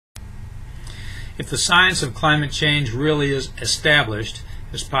If the science of climate change really is established,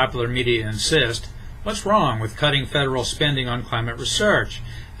 as popular media insist, what's wrong with cutting federal spending on climate research,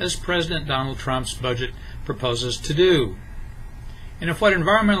 as President Donald Trump's budget proposes to do? And if what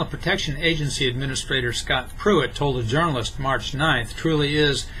Environmental Protection Agency Administrator Scott Pruitt told a journalist March 9th truly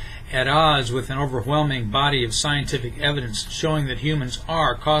is at odds with an overwhelming body of scientific evidence showing that humans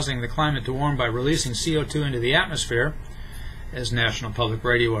are causing the climate to warm by releasing CO2 into the atmosphere, as National Public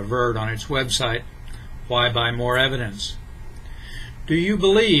Radio averred on its website, why buy more evidence? Do you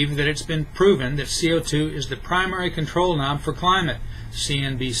believe that it's been proven that CO2 is the primary control knob for climate?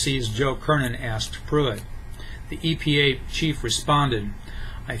 CNBC's Joe Kernan asked Pruitt. The EPA chief responded,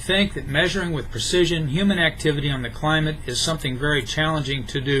 I think that measuring with precision human activity on the climate is something very challenging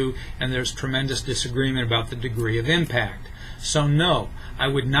to do, and there's tremendous disagreement about the degree of impact. So no, I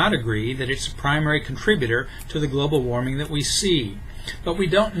would not agree that it's a primary contributor to the global warming that we see. But we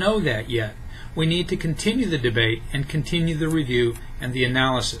don't know that yet. We need to continue the debate and continue the review and the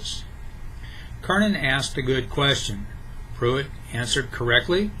analysis. Kernan asked a good question. Pruitt answered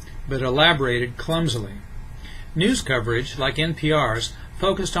correctly, but elaborated clumsily. News coverage, like NPR's,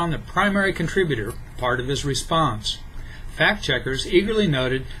 focused on the primary contributor part of his response. Fact-checkers eagerly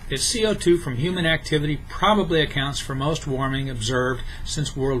noted that CO2 from human activity probably accounts for most warming observed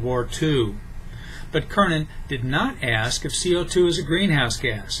since World War II. But Kernan did not ask if CO2 is a greenhouse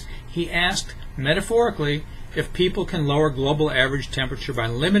gas. He asked, metaphorically, if people can lower global average temperature by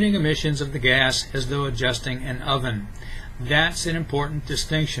limiting emissions of the gas as though adjusting an oven. That's an important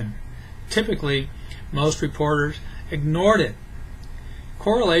distinction. Typically, most reporters ignored it.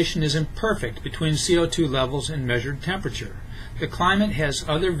 Correlation is imperfect between CO2 levels and measured temperature. The climate has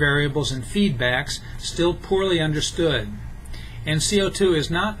other variables and feedbacks still poorly understood. And CO2 is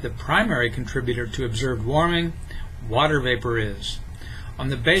not the primary contributor to observed warming. Water vapor is. On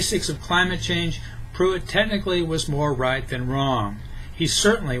the basics of climate change, Pruitt technically was more right than wrong. He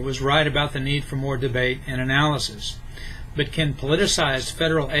certainly was right about the need for more debate and analysis. But can politicized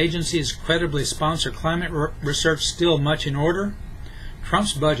federal agencies credibly sponsor climate research still much in order?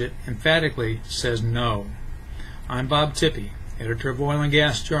 Trump's budget emphatically says no. I'm Bob Tippie, editor of Oil and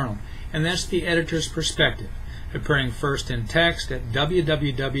Gas Journal, and that's the editor's perspective, appearing first in text at www.ogj.com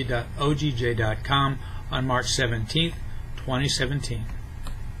on March 17, 2017.